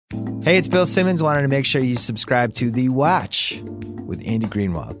Hey, it's Bill Simmons. Wanted to make sure you subscribe to The Watch with Andy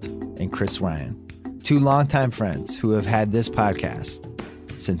Greenwald and Chris Ryan, two longtime friends who have had this podcast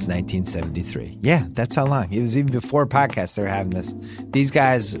since 1973. Yeah, that's how long. It was even before podcasts they were having this. These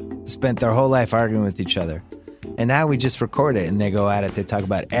guys spent their whole life arguing with each other. And now we just record it and they go at it. They talk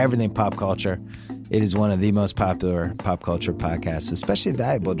about everything pop culture. It is one of the most popular pop culture podcasts, especially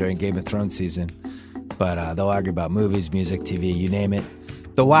valuable during Game of Thrones season. But they'll argue about movies, music, TV, you name it.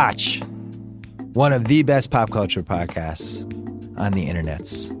 The Watch, one of the best pop culture podcasts on the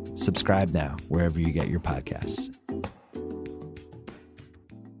internets. Subscribe now, wherever you get your podcasts.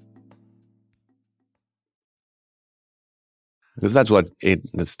 Because that's what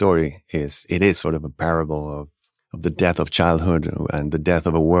the story is. It is sort of a parable of the death of childhood and the death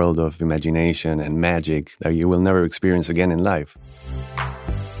of a world of imagination and magic that you will never experience again in life.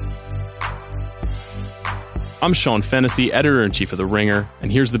 I'm Sean Fennessy, editor-in-chief of The Ringer,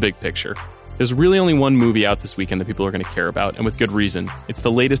 and here's the big picture. There's really only one movie out this weekend that people are going to care about, and with good reason. It's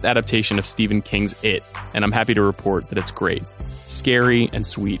the latest adaptation of Stephen King's It, and I'm happy to report that it's great. Scary and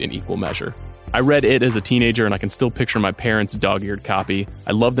sweet in equal measure. I read It as a teenager, and I can still picture my parents' dog-eared copy.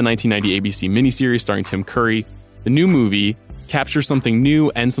 I love the 1990 ABC miniseries starring Tim Curry. The new movie captures something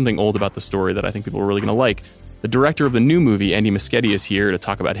new and something old about the story that I think people are really going to like. The director of the new movie, Andy Muschietti, is here to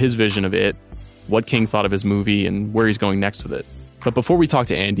talk about his vision of It, what King thought of his movie, and where he's going next with it. But before we talk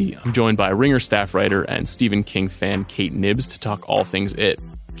to Andy, I'm joined by Ringer staff writer and Stephen King fan Kate Nibbs to talk all things It.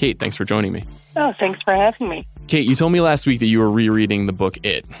 Kate, thanks for joining me. Oh, thanks for having me. Kate, you told me last week that you were rereading the book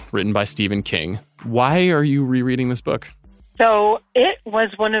It, written by Stephen King. Why are you rereading this book? So It was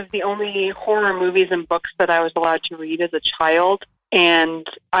one of the only horror movies and books that I was allowed to read as a child. And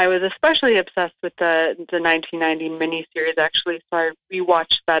I was especially obsessed with the 1990 miniseries, actually, so I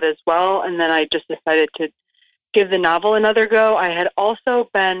rewatched that as well. And then I just decided to give the novel another go. I had also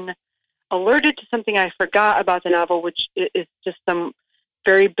been alerted to something I forgot about the novel, which is just some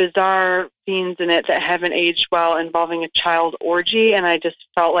very bizarre scenes in it that haven't aged well involving a child orgy. And I just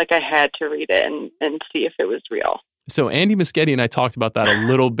felt like I had to read it and see if it was real. So Andy Muschietti and I talked about that a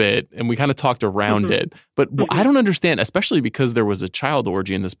little bit, and we kind of talked around it. But I don't understand, especially because there was a child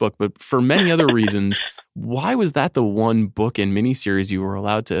orgy in this book, but for many other reasons, why was that the one book and miniseries you were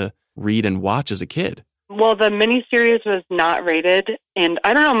allowed to read and watch as a kid? Well, the miniseries was not rated, and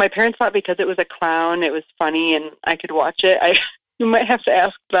I don't know, my parents thought because it was a clown, it was funny, and I could watch it. You might have to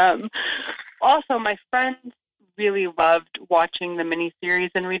ask them. Also, my friends really loved watching the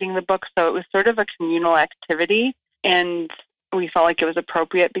miniseries and reading the book, so it was sort of a communal activity. And we felt like it was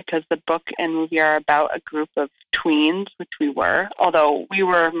appropriate because the book and movie are about a group of tweens, which we were, although we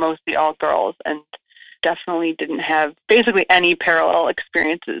were mostly all girls and definitely didn't have basically any parallel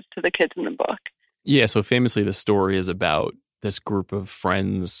experiences to the kids in the book. Yeah, so famously the story is about this group of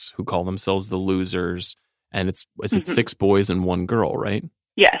friends who call themselves the Losers, and it's 6 boys and 1 girl, right?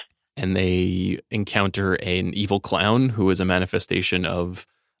 Yes. And they encounter an evil clown who is a manifestation of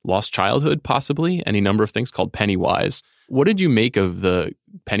lost childhood, possibly, any number of things, called Pennywise. What did you make of the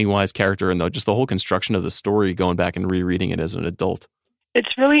Pennywise character and just the whole construction of the story going back and rereading it as an adult?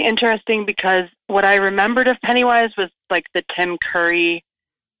 It's really interesting because what I remembered of Pennywise was like the Tim Curry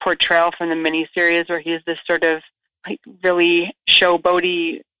portrayal from the miniseries where he's this sort of like really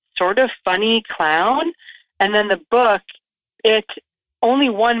showboaty, sort of funny clown. And then the book, only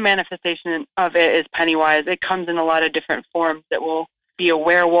one manifestation of it is Pennywise. It comes in a lot of different forms. It will be a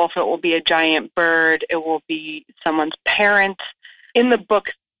werewolf, it will be a giant bird, it will be someone's parent. In the book,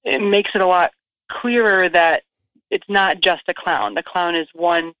 it makes it a lot clearer that it's not just a clown. The clown is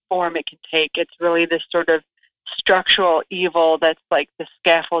one form it can take. It's really this sort of structural evil that's like the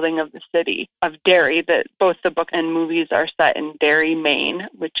scaffolding of the city of Derry, that both the book and movies are set in Derry, Maine,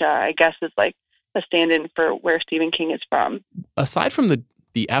 which I guess is like a stand-in for where Stephen King is from. Aside from the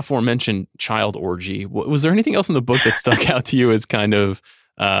aforementioned child orgy, was there anything else in the book that stuck out to you as kind of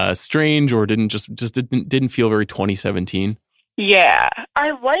strange or didn't feel very 2017? Yeah,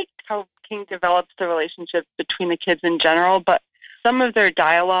 I liked how King develops the relationship between the kids in general, but some of their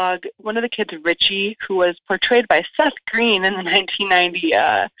dialogue, one of the kids, Richie, who was portrayed by Seth Green in the 1990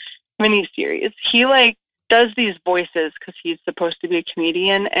 miniseries, he does these voices because he's supposed to be a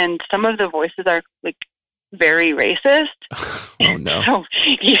comedian, and some of the voices are very racist. Oh no. So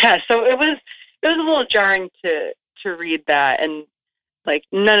it was a little jarring to read that, and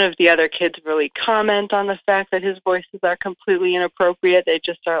none of the other kids really comment on the fact that his voices are completely inappropriate. They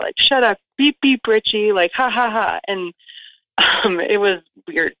just are like, shut up, beep beep Richie, ha ha ha. And It was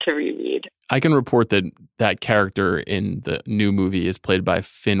weird to reread. I can report that that character in the new movie is played by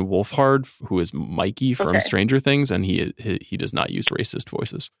Finn Wolfhard, who is Mikey from Stranger Things, and he does not use racist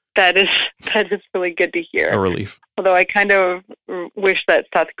voices. That is really good to hear. A relief. Although I kind of wish that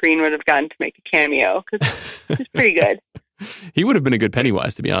Seth Green would have gotten to make a cameo, because he's pretty good. He would have been a good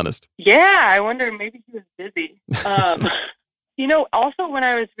Pennywise, to be honest. Yeah, I wonder, maybe he was busy. Also when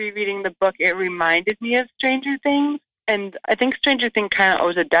I was rereading the book, it reminded me of Stranger Things. And I think Stranger Things kind of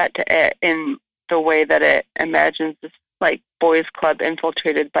owes a debt to it in the way that it imagines this like boys club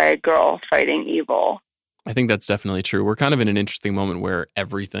infiltrated by a girl fighting evil. I think that's definitely true. We're kind of in an interesting moment where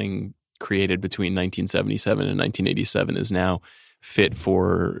everything created between 1977 and 1987 is now fit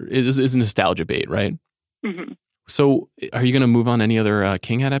for, is nostalgia bait, right? Mm-hmm. So are you going to move on any other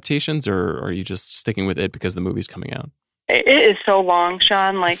King adaptations, or are you just sticking with it because the movie's coming out? It is so long,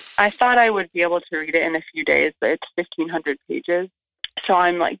 Sean. Like, I thought I would be able to read it in a few days, but it's 1,500 pages. So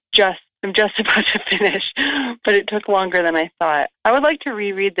I'm just about to finish, but it took longer than I thought. I would like to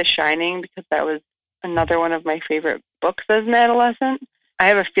reread The Shining because that was another one of my favorite books as an adolescent. I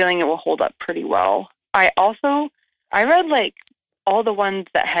have a feeling it will hold up pretty well. I read like all the ones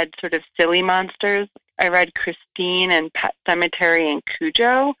that had sort of silly monsters. I read Christine and Pet Sematary and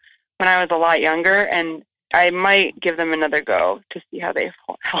Cujo when I was a lot younger, and I might give them another go to see how they've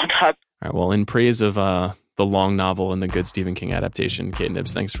held up. All right, well, in praise of the long novel and the good Stephen King adaptation, Kate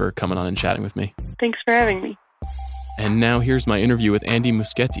Nibbs, thanks for coming on and chatting with me. Thanks for having me. And now here's my interview with Andy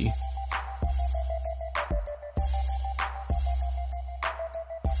Muschietti.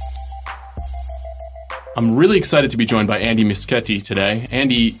 I'm really excited to be joined by Andy Muschietti today.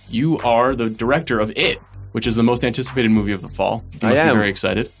 Andy, you are the director of It, which is the most anticipated movie of the fall. You must be very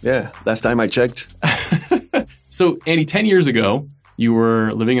excited. Yeah, last time I checked. So, Andy, 10 years ago, you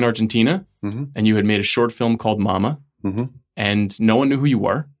were living in Argentina, and you had made a short film called Mama, and no one knew who you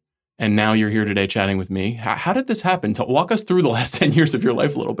were. And now you're here today chatting with me. How did this happen? Walk us through the last 10 years of your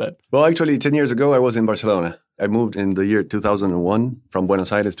life a little bit. Well, actually, 10 years ago, I was in Barcelona. I moved in the year 2001 from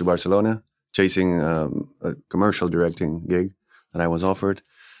Buenos Aires to Barcelona, chasing a commercial directing gig that I was offered.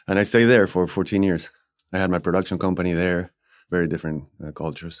 And I stayed there for 14 years. I had my production company there, very different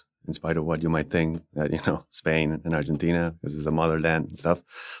cultures, in spite of what you might think that, Spain and Argentina, this is the motherland and stuff.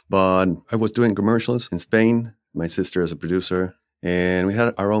 But I was doing commercials in Spain, my sister as a producer, and we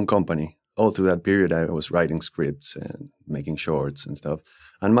had our own company. All through that period, I was writing scripts and making shorts and stuff.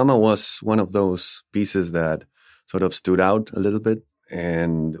 And Mama was one of those pieces that sort of stood out a little bit.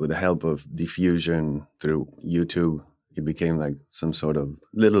 And with the help of diffusion through YouTube, it became like some sort of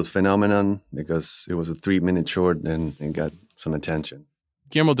little phenomenon because it was a 3-minute short and it got some attention.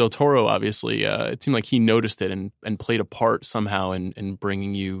 Guillermo del Toro, obviously, it seemed like he noticed it and played a part somehow in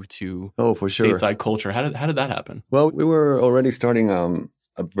bringing you to stateside culture. How did that happen? Well, we were already starting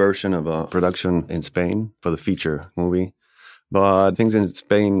a version of a production in Spain for the feature movie. But things in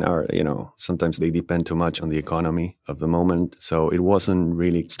Spain are, sometimes they depend too much on the economy of the moment. So it wasn't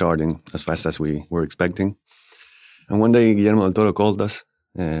really starting as fast as we were expecting. And one day Guillermo del Toro called us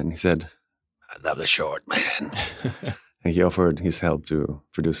and he said, "I love the short, man." And he offered his help to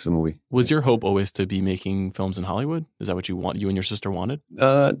produce the movie. Was your hope always to be making films in Hollywood? Is that what you and your sister wanted?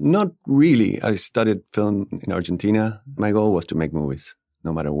 Not really. I studied film in Argentina. My goal was to make movies,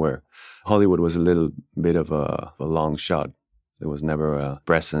 no matter where. Hollywood was a little bit of a long shot. It was never a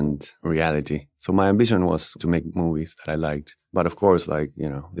present reality. So my ambition was to make movies that I liked. But of course,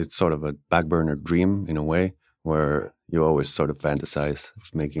 it's sort of a back burner dream in a way where you always sort of fantasize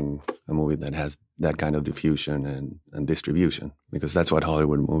of making a movie that has that kind of diffusion and distribution. Because that's what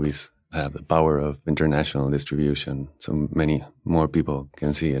Hollywood movies have, the power of international distribution. So many more people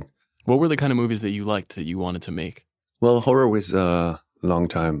can see it. What were the kind of movies that you liked that you wanted to make? Well, horror was a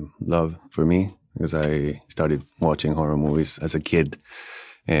long-time love for me. Because I started watching horror movies as a kid,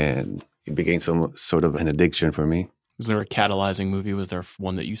 and it became some sort of an addiction for me. Was there a catalyzing movie? Was there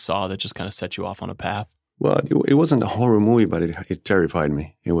one that you saw that just kind of set you off on a path? Well, it wasn't a horror movie, but it terrified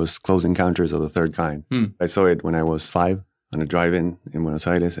me. It was Close Encounters of the Third Kind. I saw it when I was 5 on a drive-in in Buenos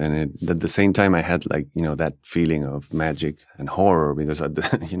Aires, and at the same time I had that feeling of magic and horror because,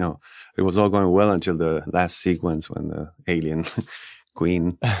 it was all going well until the last sequence when the alien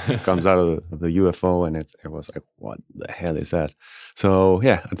queen comes out of the UFO, and it was like, what the hell is that? So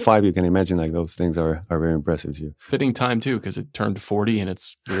yeah, at 5 you can imagine those things are very impressive to you. Fitting time too, because it turned 40 and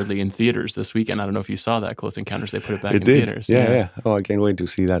it's weirdly in theaters this weekend. I don't know if you saw that Close Encounters. They put it back in theaters. Yeah. Oh, I can't wait to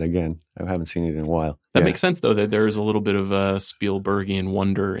see that again. I haven't seen it in a while. That makes sense though, that there is a little bit of Spielbergian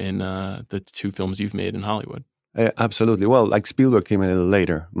wonder in the 2 films you've made in Hollywood. Absolutely. Well, like Spielberg came a little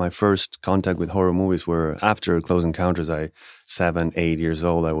later. My first contact with horror movies were after Close Encounters. 7, 8 years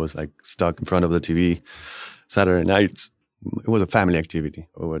old. I was like stuck in front of the TV Saturday nights. It was a family activity.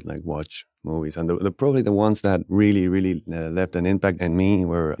 We would like watch movies. And probably the ones that really, really left an impact on me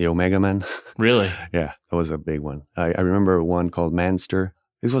were the Omega Man. Really? Yeah, that was a big one. I remember one called Manster.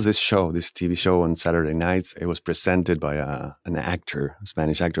 This was this TV show on Saturday nights. It was presented by an actor, a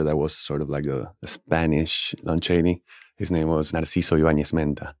Spanish actor that was sort of like a Spanish Lon Chaney. His name was Narciso Ibáñez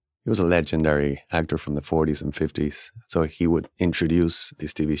Menta. He was a legendary actor from the 40s and 50s. So he would introduce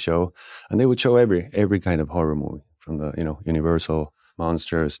this TV show, and they would show every kind of horror movie, from the Universal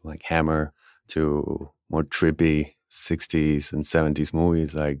monsters like Hammer to more trippy 60s and 70s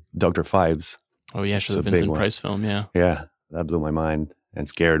movies like Dr. Phibes. Oh yeah, sure, the Vincent Price film, yeah. Yeah, that blew my mind and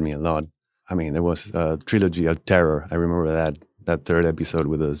scared me a lot. I mean, there was a trilogy of terror. I remember that third episode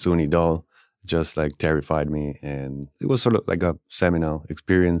with the Zuni doll just like terrified me, and it was sort of like a seminal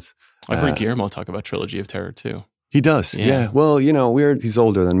experience. I've heard Guillermo talk about Trilogy of Terror too. He does, yeah. Well, he's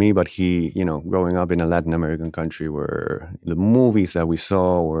older than me, but he, growing up in a Latin American country where the movies that we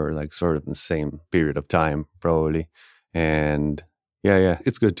saw were like sort of the same period of time, probably. And yeah,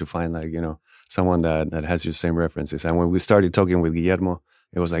 it's good to find like, someone that has your same references. And when we started talking with Guillermo,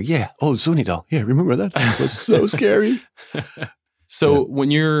 it was like, Zuni doll. Yeah, remember that? It was so scary. So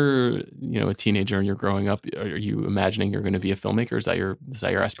when you're, a teenager and you're growing up, are you imagining you're going to be a filmmaker? Is that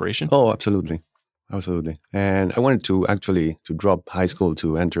your aspiration? Oh, absolutely. Absolutely. And I wanted to drop high school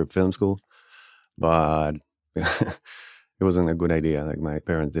to enter film school, but it wasn't a good idea. Like my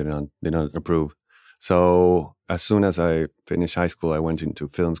parents did not approve. So as soon as I finished high school, I went into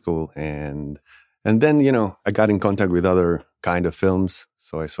film school, and then, I got in contact with other kind of films.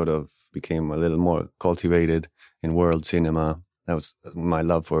 So I sort of became a little more cultivated in world cinema. That was my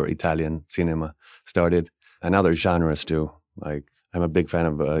love for Italian cinema started, and other genres too. Like I'm a big fan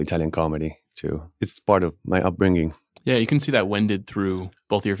of Italian comedy too. It's part of my upbringing. Yeah, you can see that wended through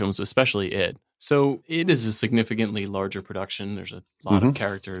both of your films, especially It. So It is a significantly larger production. There's a lot of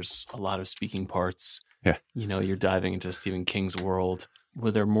characters, a lot of speaking parts. Yeah. You're diving into Stephen King's world. Were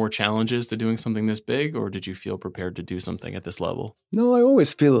there more challenges to doing something this big, or did you feel prepared to do something at this level? No, I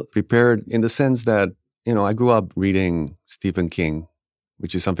always feel prepared in the sense that, I grew up reading Stephen King,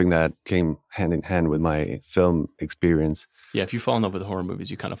 which is something that came hand in hand with my film experience. Yeah, if you fall in love with horror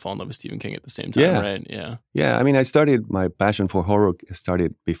movies, you kind of fall in love with Stephen King at the same time, right? Yeah. Yeah, I mean, my passion for horror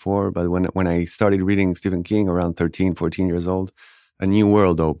started before, but when I started reading Stephen King around 13, 14 years old, a new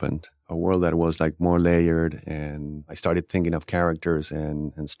world opened, a world that was like more layered, and I started thinking of characters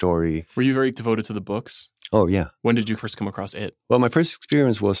and story. Were you very devoted to the books? Oh, yeah. When did you first come across It? Well, my first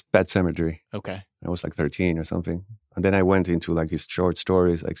experience was Pet Sematary. Okay. I was like 13 or something. And then I went into like his short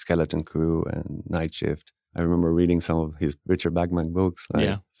stories like Skeleton Crew and Night Shift. I remember reading some of his Richard Bachman books,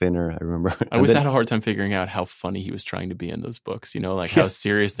 like Thinner, I remember. I always had a hard time figuring out how funny he was trying to be in those books, how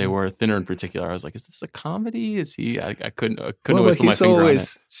serious they were. Thinner in particular, I was like, is this a comedy? Is he? I couldn't always put my finger on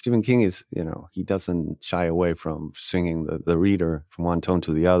it. Stephen King is, he doesn't shy away from swinging the reader from one tone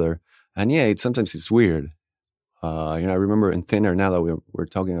to the other. And yeah, sometimes it's weird. I remember in Thinner, now that we're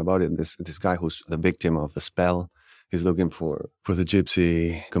talking about it, this guy who's the victim of the spell, he's looking for the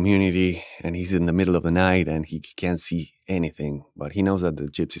gypsy community, and he's in the middle of the night and he can't see anything, but he knows that the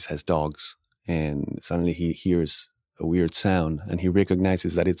gypsies has dogs, and suddenly he hears a weird sound and he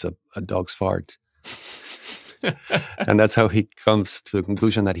recognizes that it's a dog's fart. And that's how he comes to the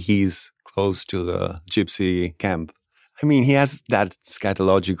conclusion that he's close to the gypsy camp. I mean, he has that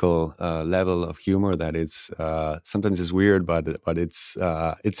scatological level of humor that it's sometimes it's weird, but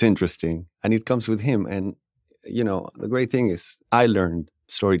it's interesting, and it comes with him. And the great thing is I learned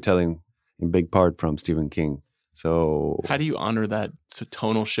storytelling in big part from Stephen King. So how do you honor that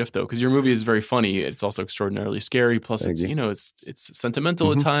tonal shift though? Because your movie is very funny. It's also extraordinarily scary. Plus, it's it's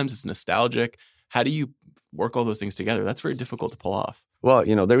sentimental at times. It's nostalgic. How do you work all those things together? That's very difficult to pull off. Well,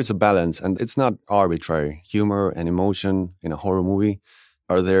 there is a balance, and it's not arbitrary. Humor and emotion in a horror movie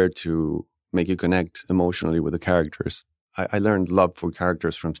are there to make you connect emotionally with the characters. I learned love for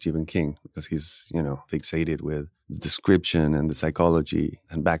characters from Stephen King because he's, fixated with the description and the psychology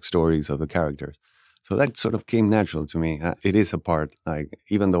and backstories of the characters. So that sort of came natural to me. It is a part, like,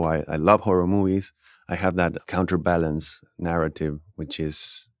 even though I love horror movies, I have that counterbalance narrative, which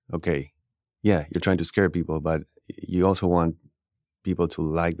is, okay, yeah, you're trying to scare people, but you also want people to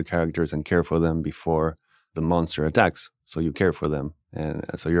like the characters and care for them before the monster attacks. So you care for them, and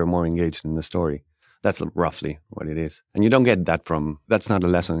so you're more engaged in the story. That's roughly what it is. And you don't get that that's not a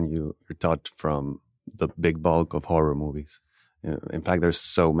lesson you're taught from the big bulk of horror movies. In fact, there's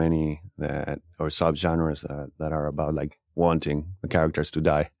so many or subgenres that are about like wanting the characters to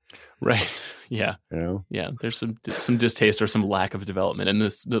die. Right. Yeah. You know? Yeah. There's some distaste or some lack of development. And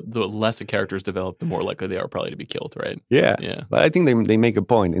the less a character is developed, the more likely they are probably to be killed, right? Yeah. Yeah. But I think they make a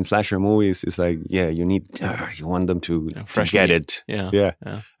point. In slasher movies, it's like, yeah, you want them to get meat. it. Yeah.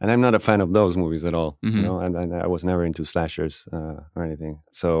 And I'm not a fan of those movies at all. Mm-hmm. You know, and I was never into slashers or anything.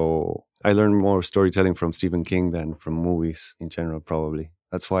 So I learned more storytelling from Stephen King than from movies in general, probably.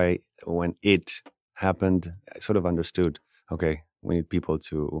 That's why when it happened, I sort of understood, okay, we need people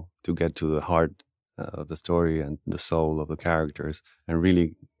to get to the heart of the story and the soul of the characters and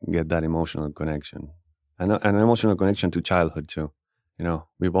really get that emotional connection. And an emotional connection to childhood too. You know,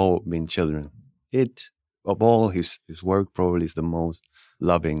 we've all been children. Of all his work, probably is the most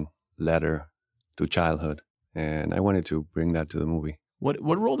loving letter to childhood. And I wanted to bring that to the movie. What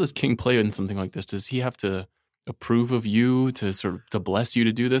role does King play in something like this? Does he have to approve of you to bless you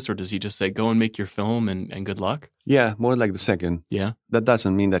to do this, or does he just say go and make your film and good luck? Yeah, more like the second. Yeah. That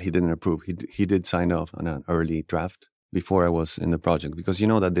doesn't mean that he didn't approve. He did sign off on an early draft before I was in the project, because you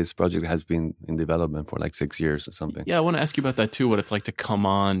know that this project has been in development for like 6 years or something. Yeah, I want to ask you about that too, what it's like to come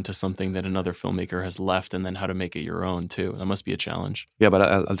on to something that another filmmaker has left and then how to make it your own too. That must be a challenge. Yeah, but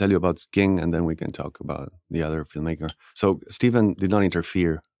I'll tell you about King and then we can talk about the other filmmaker. So Stephen did not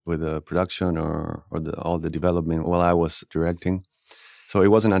interfere with the production or all the development while I was directing. So it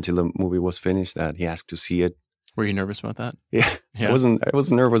wasn't until the movie was finished that he asked to see it. Were you nervous about that? Yeah. I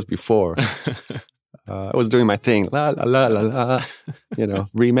was nervous before. I was doing my thing, la la la la la,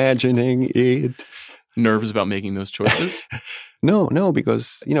 reimagining it. Nervous about making those choices? No,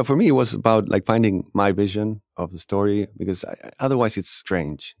 because for me it was about like finding my vision of the story. Because otherwise it's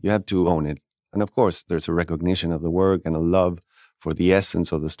strange. You have to own it, and of course there's a recognition of the work and a love for the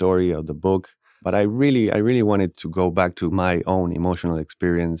essence of the story of the book. But I really wanted to go back to my own emotional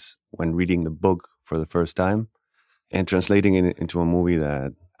experience when reading the book for the first time and translating it into a movie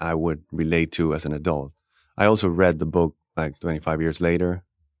that I would relate to as an adult. I also read the book like 25 years later,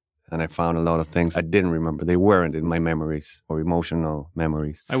 and I found a lot of things I didn't remember. They weren't in my memories or emotional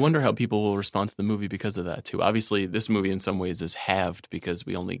memories. I wonder how people will respond to the movie because of that too. Obviously, this movie in some ways is halved because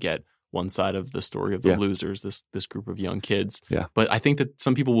we only get one side of the story of the losers, this group of young kids. Yeah. But I think that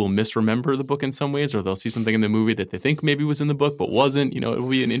some people will misremember the book in some ways, or they'll see something in the movie that they think maybe was in the book but wasn't. It will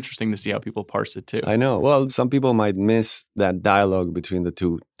be interesting to see how people parse it too. I know. Well, some people might miss that dialogue between the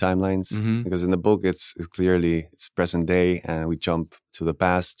two timelines because in the book it's clearly it's present day and we jump to the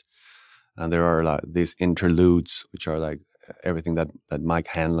past, and there are like these interludes which are like everything that Mike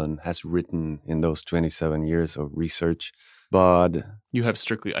Hanlon has written in those 27 years of research. But you have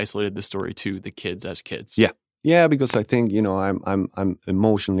strictly isolated the story to the kids as kids. Yeah, because I think I'm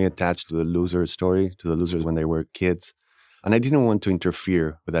emotionally attached to the loser story, to the losers when they were kids, and I didn't want to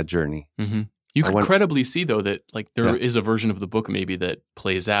interfere with that journey. Mm-hmm. You could credibly see though that like there is a version of the book maybe that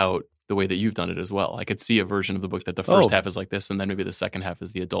plays out the way that you've done it as well. I could see a version of the book that the first half is like this, and then maybe the second half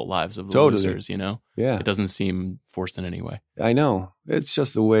is the adult lives of the losers. Yeah, it doesn't seem forced in any way. I know it's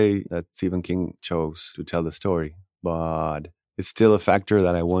just the way that Stephen King chose to tell the story. But it's still a factor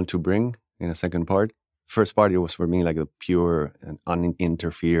that I want to bring in a second part. First part, it was for me like a pure and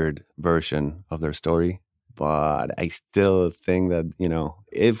uninterfered version of their story. But I still think that,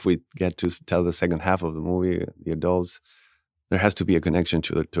 if we get to tell the second half of the movie, the adults, there has to be a connection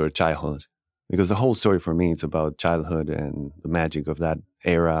to a childhood. Because the whole story for me, it's about childhood and the magic of that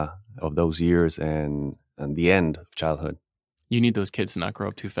era, of those years, and the end of childhood. You need those kids to not grow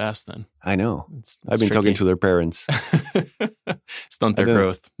up too fast then. I know. It's I've been talking to their parents. Stunt their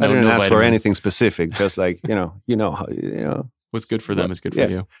growth. I didn't ask for anything specific. Just like, what's good for them is good for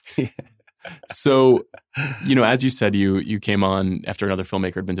you. Yeah. So, as you said, you came on after another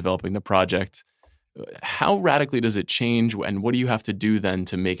filmmaker had been developing the project. How radically does it change, and what do you have to do then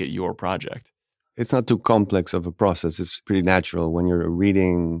to make it your project? It's not too complex of a process. It's pretty natural when you're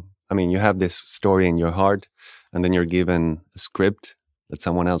reading. I mean, you have this story in your heart, and then you're given a script that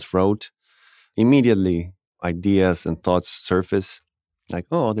someone else wrote. Immediately, ideas and thoughts surface, like,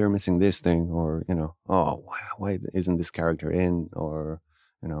 oh, they're missing this thing, or, oh, why isn't this character in? Or,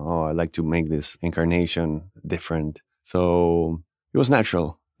 oh, I'd like to make this incarnation different. So it was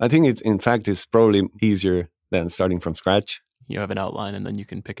natural. I think it's probably easier than starting from scratch. You have an outline, and then you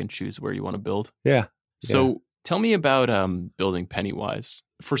can pick and choose where you want to build. Yeah. So tell me about building Pennywise.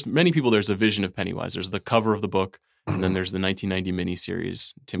 For many people, there's a vision of Pennywise. There's the cover of the book, and then there's the 1990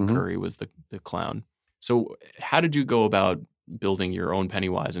 miniseries. Tim Curry was the clown. So how did you go about building your own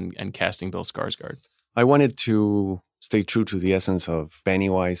Pennywise and casting Bill Skarsgård? I wanted to stay true to the essence of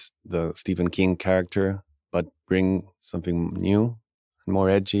Pennywise, the Stephen King character, but bring something new and more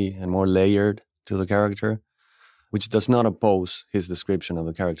edgy and more layered to the character, which does not oppose his description of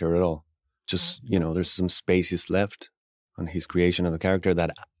the character at all. Just, there's some spaces left on his creation of the character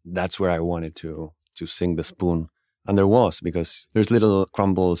that's where I wanted to sink the spoon. And there was, because there's little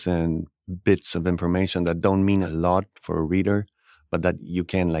crumbles and bits of information that don't mean a lot for a reader, but that you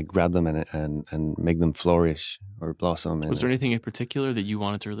can like grab them and make them flourish or blossom. Was there anything in particular that you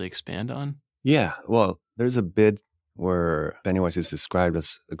wanted to really expand on? Yeah, well, there's a bit where Pennywise is described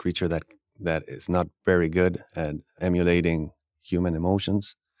as a creature that is not very good at emulating human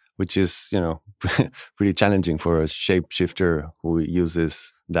emotions, which is, pretty challenging for a shapeshifter who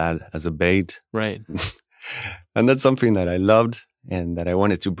uses that as a bait. Right. And that's something that I loved and that I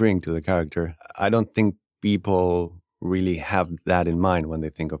wanted to bring to the character. I don't think people really have that in mind when they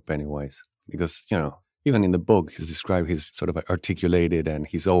think of Pennywise because, even in the book, he's described, he's sort of articulated and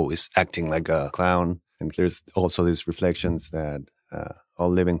he's always acting like a clown. And there's also these reflections that all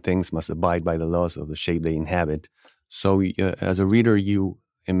living things must abide by the laws of the shape they inhabit. So as a reader, you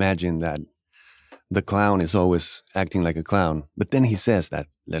imagine that the clown is always acting like a clown. But then he says that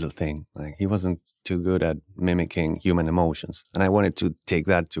little thing, like he wasn't too good at mimicking human emotions. And I wanted to take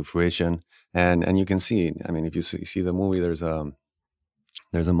that to fruition. And you can see, I mean, if you see the movie, there's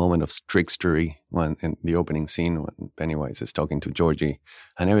a moment of trickstery in the opening scene when Pennywise is talking to Georgie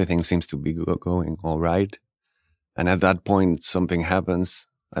and everything seems to be going all right. And at that point, something happens.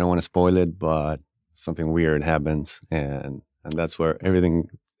 I don't want to spoil it, but something weird happens. And that's where everything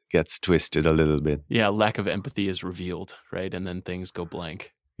gets twisted a little bit. Yeah, lack of empathy is revealed, right? And then things go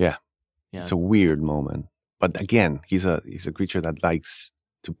blank. Yeah. It's a weird moment. But again, he's a creature that likes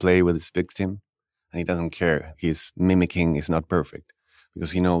to play with his victim and he doesn't care. His mimicking is not perfect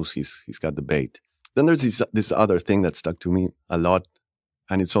because he knows he's got the bait. Then there's this other thing that stuck to me a lot,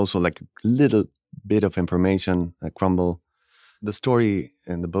 and it's also like a little bit of information, a crumble. The story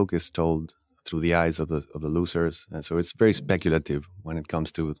in the book is told through the eyes of the losers, and so it's very speculative when it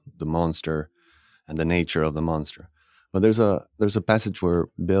comes to the monster and the nature of the monster. But there's a passage where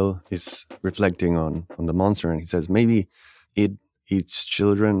Bill is reflecting on the monster, and he says maybe it eats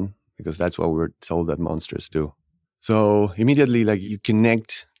children because that's what we're told that monsters do. So immediately, like, you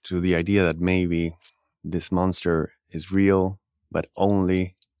connect to the idea that maybe this monster is real, but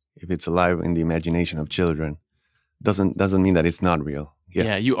only if it's alive in the imagination of children. Doesn't mean that it's not real.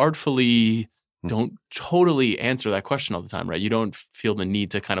 Yeah, you artfully don't totally answer that question all the time, right? You don't feel the need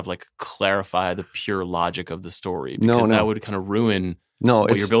to kind of like clarify the pure logic of the story because that would kind of ruin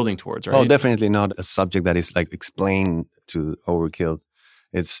what you're building towards, right? Oh, definitely not a subject that is like explained to overkill.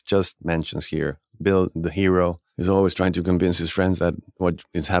 It's just mentions here. Bill, the hero, is always trying to convince his friends that what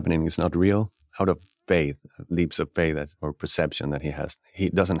is happening is not real out of faith, leaps of faith or perception that he has. He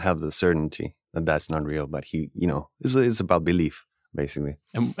doesn't have the certainty that that's not real, but he, it's about belief, basically.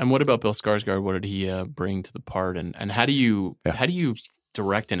 And what about Bill Skarsgård? What did he bring to the part? And how do you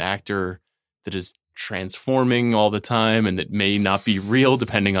direct an actor that is transforming all the time and that may not be real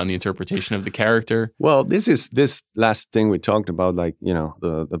depending on the interpretation of the character? Well, this last thing we talked about, like,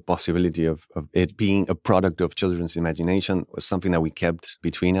 the possibility of it being a product of children's imagination was something that we kept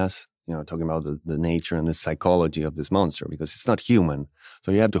between us, talking about the nature and the psychology of this monster, because it's not human.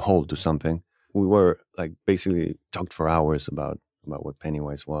 So you have to hold to something. We were like basically talked for hours about what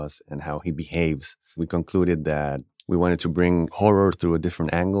Pennywise was and how he behaves. We concluded that we wanted to bring horror through a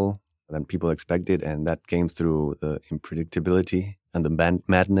different angle than people expected, and that came through the unpredictability and the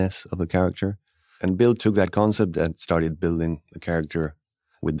madness of the character. And Bill took that concept and started building the character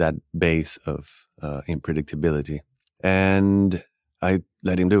with that base of unpredictability. And I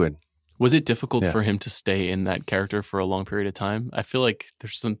let him do it. Was it difficult for him to stay in that character for a long period of time? I feel like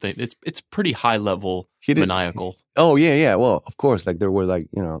there's something, it's pretty high level maniacal. Oh, yeah. Well, of course, like there were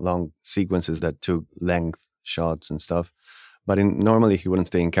long sequences that took length shots and stuff. But normally he wouldn't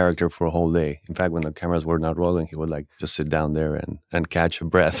stay in character for a whole day. In fact, when the cameras were not rolling, he would like just sit down there and catch a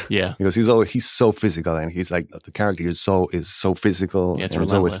breath. Yeah. Because he's so physical, and he's like, the character is so physical. Yeah, it's and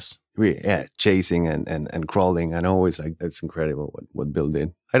relentless. Chasing and crawling, and always like, it's incredible what Bill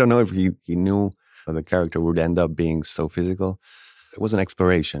did. I don't know if he knew the character would end up being so physical. It was an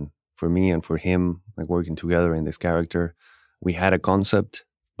exploration for me and for him, like working together in this character. We had a concept,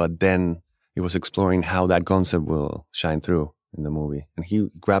 but then it was exploring how that concept will shine through in the movie. And he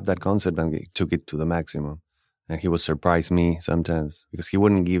grabbed that concept and he took it to the maximum. And he would surprise me sometimes because he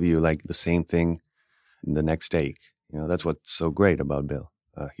wouldn't give you like the same thing in the next take. That's what's so great about Bill.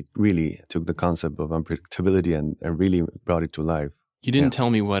 He really took the concept of unpredictability and really brought it to life. You didn't tell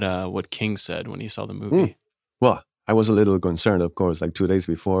me what King said when he saw the movie. Well, I was a little concerned, of course, like 2 days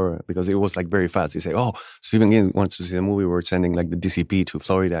before, because it was like very fast. They say, "Oh, Stephen King wants to see the movie. We're sending like the DCP to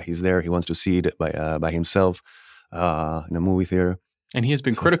Florida. He's there. He wants to see it by himself in a movie theater." And he has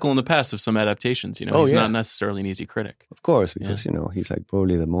been critical in the past of some adaptations. You know, he's not necessarily an easy critic. Of course, because, you know, he's like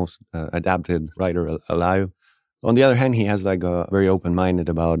probably the most adapted writer alive. On the other hand, he has like a very open-minded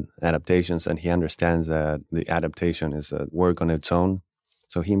about adaptations, and he understands that the adaptation is a work on its own.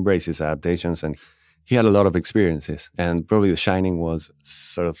 So he embraces adaptations, and he had a lot of experiences. And probably The Shining was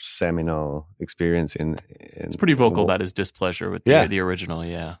sort of seminal experience in it's pretty vocal about his displeasure with the original,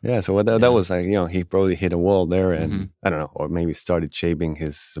 Yeah, so that was like, you know, he probably hit a wall there, and I don't know, or maybe started shaping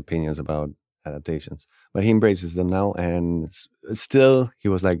his opinions about adaptations. But he embraces them now, and still he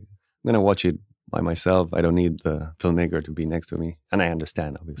was like, I'm going to watch it by myself. I don't need the filmmaker to be next to me. And I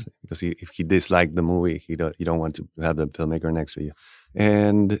understand, obviously, because if he disliked the movie, you don't want to have the filmmaker next to you.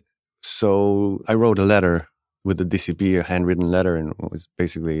 And so I wrote a letter with the DCP, a handwritten letter, and it was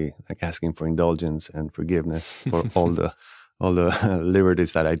basically like asking for indulgence and forgiveness for all the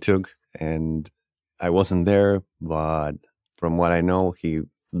liberties that I took. And I wasn't there, but from what I know, he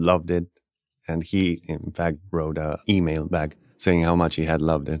loved it. And he, in fact, wrote an email back saying how much he had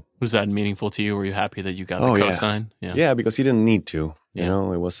loved it. Was that meaningful to you? Were you happy that you got the cosign? Yeah, because he didn't need to. You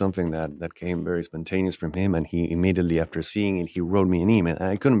know, it was something that came very spontaneous from him. And he immediately after seeing it, he wrote me an email. And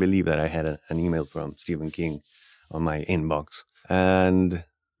I couldn't believe that I had an email from Stephen King on my inbox. And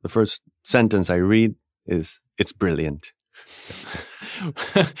the first sentence I read is, "It's brilliant."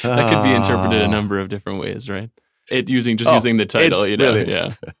 That could be interpreted a number of different ways, right? Using the title, you know.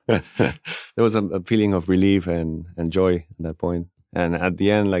 Brilliant. There was a feeling of relief and joy at that point. And at the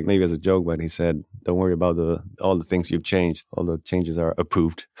end, like maybe as a joke, but he said, "Don't worry about all the things you've changed. All the changes are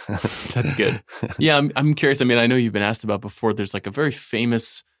approved." That's good. Yeah, I'm curious. I mean, I know you've been asked about before. There's like a very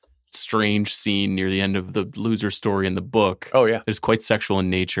famous, strange scene near the end of the loser story in the book. Oh, yeah. It's quite sexual in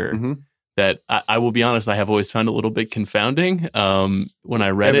nature. That I will be honest, I have always found a little bit confounding when I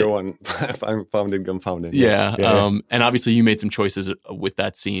read Everyone found it confounding. Yeah. And obviously you made some choices with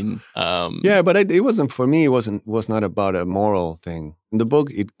that scene. But it wasn't, for me, it was not about a moral thing. In the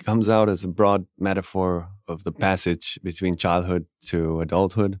book, it comes out as a broad metaphor of the passage between childhood to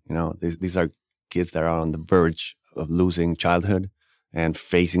adulthood. You know, these are kids that are on the verge of losing childhood and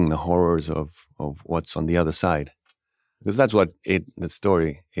facing the horrors of what's on the other side. Because that's what the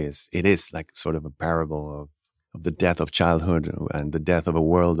story is. It is like sort of a parable of the death of childhood and the death of a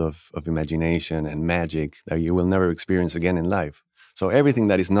world of imagination and magic that you will never experience again in life. So everything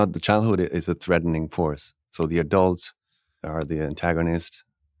that is not the childhood is a threatening force. So the adults are the antagonists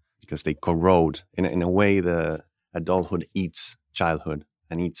because they corrode. In a way, the adulthood eats childhood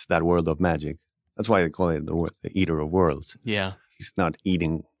and eats that world of magic. That's why they call it the eater of worlds. Yeah. He's not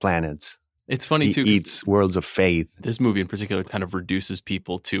eating planets. It's funny, too. He eats worlds of faith. This movie in particular kind of reduces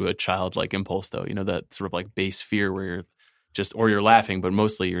people to a childlike impulse, though. You know, that sort of like base fear where you're laughing, but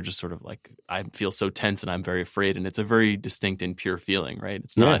mostly you're just sort of like, I feel so tense and I'm very afraid. And it's a very distinct and pure feeling, right?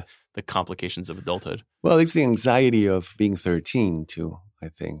 It's not the complications of adulthood. Well, it's the anxiety of being 13, too, I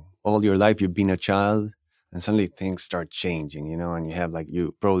think. All your life you've been a child, and suddenly things start changing, you know, and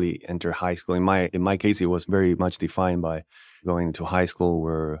you probably enter high school. In my case, it was very much defined by going to high school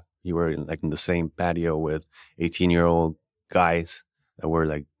where you were in the same patio with 18-year-old guys that were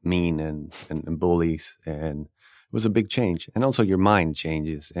like mean and bullies. And it was a big change. And also your mind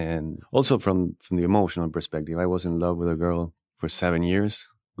changes. And also from the emotional perspective, I was in love with a girl for 7 years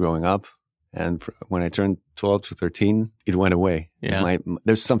growing up. And when I turned 12 to 13, it went away. Yeah.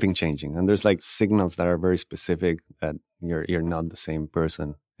 There's something changing. And there's like signals that are very specific that you're not the same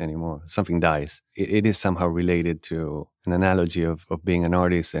person anymore. Something dies. It is somehow related to an analogy of being an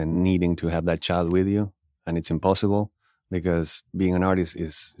artist and needing to have that child with you. And it's impossible because being an artist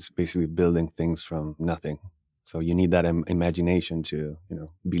is basically building things from nothing. So you need that imagination to, you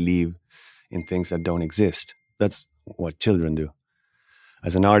know, believe in things that don't exist. That's what children do.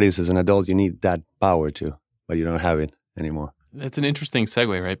 As an artist, as an adult, you need that power too, but you don't have it anymore. That's an interesting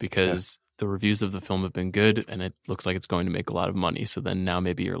segue, right? Because the reviews of the film have been good and it looks like it's going to make a lot of money. So then now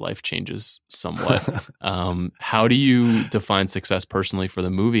maybe your life changes somewhat. How do you define success personally for the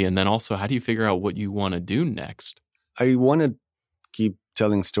movie? And then also, how do you figure out what you want to do next? I want to keep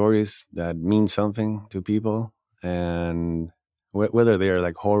telling stories that mean something to people. And whether they are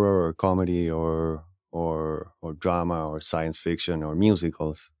like horror or comedy or drama or science fiction or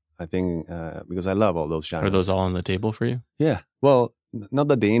musicals, I think, because I love all those genres. Are those all on the table for you? Yeah. Well, not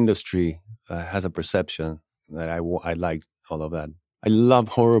that the industry has a perception that I like all of that. I love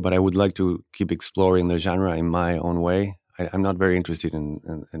horror, but I would like to keep exploring the genre in my own way. I'm not very interested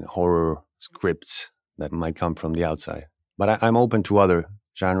in horror scripts that might come from the outside. But I'm open to other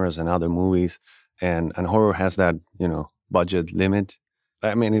genres and other movies, and horror has that, budget limit.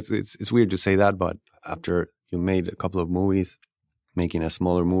 I mean, it's weird to say that, but after you made a couple of movies, making a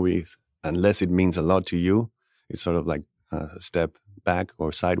smaller movies, unless it means a lot to you, it's sort of like a step back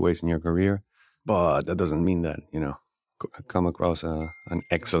or sideways in your career. But that doesn't mean that, come across an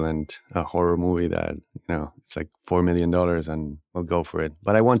excellent horror movie that, it's like $4 million and we'll go for it.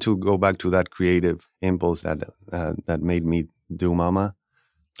 But I want to go back to that creative impulse that made me do Mama.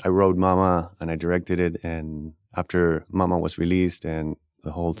 I wrote Mama and I directed it. And after Mama was released and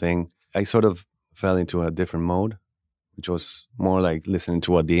the whole thing, I sort of fell into a different mode, which was more like listening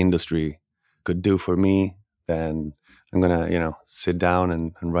to what the industry could do for me than I'm going to, sit down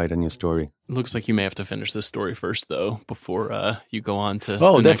and write a new story. It looks like you may have to finish this story first, though, before you go on to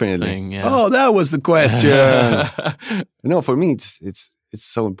the definitely. Next thing. Yeah. Oh, that was the question. No, for me, it's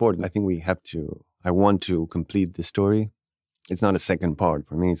so important. I think I want to complete the story. It's not a second part.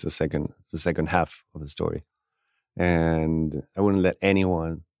 For me, it's the second half of the story. And I wouldn't let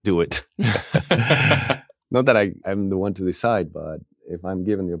anyone do it. Not that I'm the one to decide, but if I'm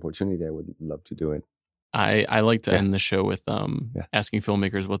given the opportunity, I would love to do it. I like to end the show with asking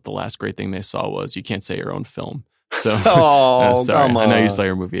filmmakers what the last great thing they saw was. You can't say your own film. So, sorry. Come on. I know you saw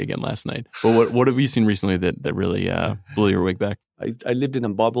your movie again last night. But what have you seen recently that really blew your wig back? I lived in a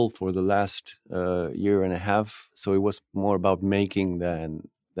bubble for the last year and a half, so it was more about making than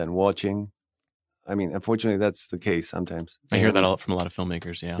watching. I mean, unfortunately, that's the case sometimes. I hear that a lot from a lot of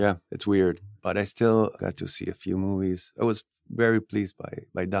filmmakers, yeah. Yeah, it's weird. But I still got to see a few movies. I was very pleased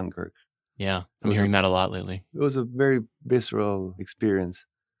by Dunkirk. Yeah, I'm hearing that a lot lately. It was a very visceral experience.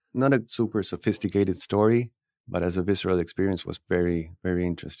 Not a super sophisticated story, but as a visceral experience was very, very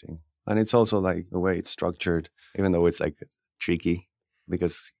interesting. And it's also like the way it's structured, even though it's like tricky,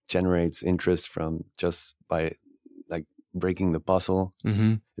 because it generates interest from just by like breaking the puzzle.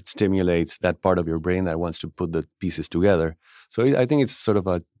 Mm-hmm. It stimulates that part of your brain that wants to put the pieces together. So I think it's sort of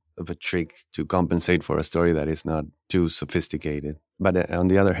a trick to compensate for a story that is not too sophisticated. But on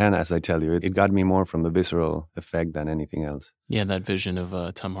the other hand, as I tell you, it got me more from the visceral effect than anything else. Yeah, that vision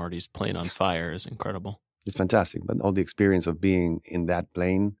of Tom Hardy's plane on fire is incredible. It's fantastic. But all the experience of being in that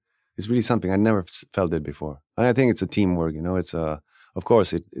plane is really something. I never felt it before. And I think it's a teamwork, It's of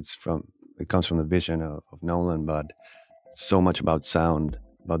course, it comes from the vision of Nolan, but it's so much about sound,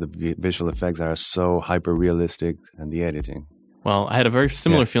 about the visual effects that are so hyper-realistic, and the editing. Well, I had a very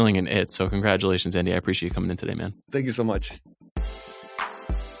similar feeling in It, so congratulations, Andy. I appreciate you coming in today, man. Thank you so much.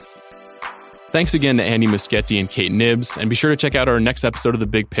 Thanks again to Andy Muschietti and Kate Nibbs, and be sure to check out our next episode of The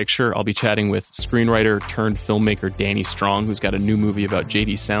Big Picture. I'll be chatting with screenwriter turned filmmaker Danny Strong, who's got a new movie about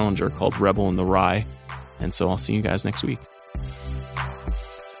J.D. Salinger called Rebel in the Rye. And so I'll see you guys next week.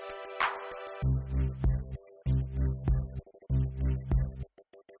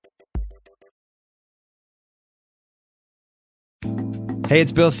 Hey,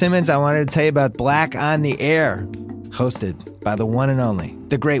 it's Bill Simmons. I wanted to tell you about Black on the Air, hosted by the one and only,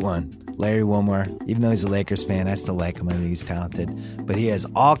 the great one, Larry Wilmore. Even though he's a Lakers fan, I still like him. I think he's talented. But he has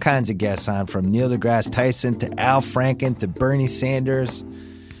all kinds of guests on, from Neil deGrasse Tyson to Al Franken to Bernie Sanders.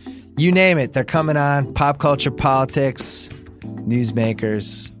 You name it, they're coming on. Pop culture, politics,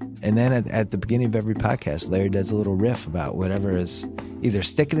 newsmakers. And then at the beginning of every podcast, Larry does a little riff about whatever is either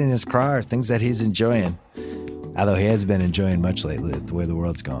sticking in his craw or things that he's enjoying. Although he hasn't been enjoying much lately, the way the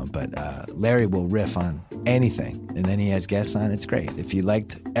world's going. But Larry will riff on anything. And then he has guests on. It's great. If you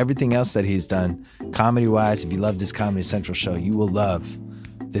liked everything else that he's done, comedy-wise, if you loved his Comedy Central show, you will love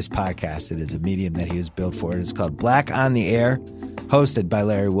this podcast. It is a medium that he has built for it. It's called Black on the Air, hosted by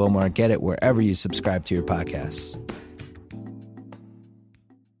Larry Wilmore. Get it wherever you subscribe to your podcasts.